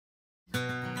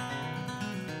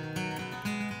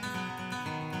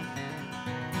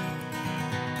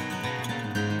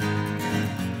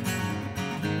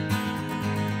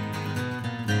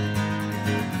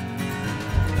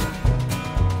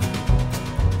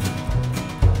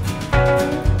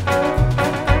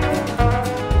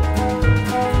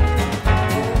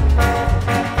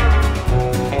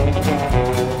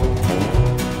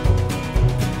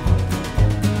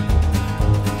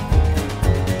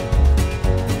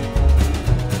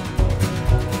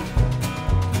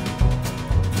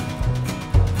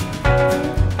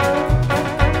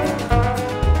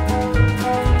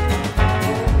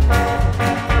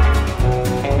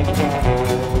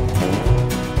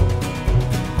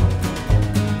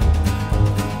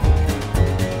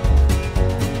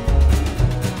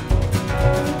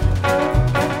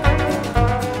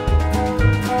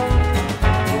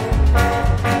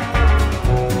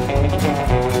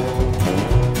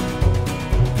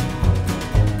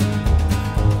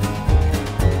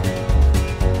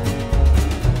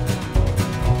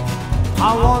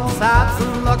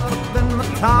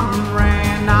Time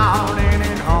ran out and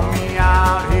it hung me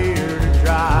out here to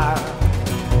dry.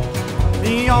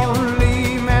 The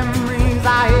only memories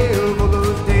I have of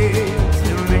those days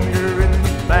still linger in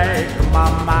the back of my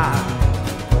mind.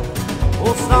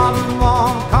 Oh,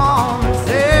 someone come and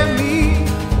save me.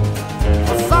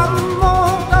 Oh,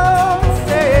 someone come and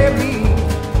save me.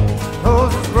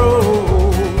 'Cause this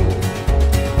road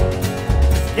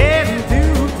is getting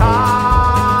too tired.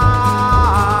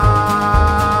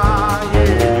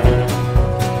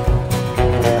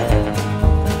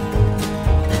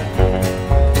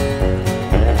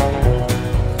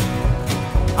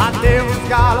 My devil's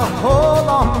got a hold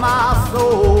on my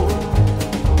soul.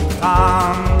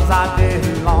 Times I did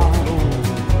long ago,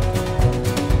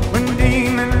 when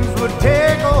demons would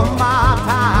take all my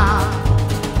time,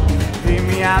 leave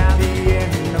me at the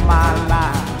end of my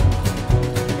life.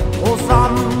 Oh,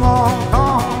 someone come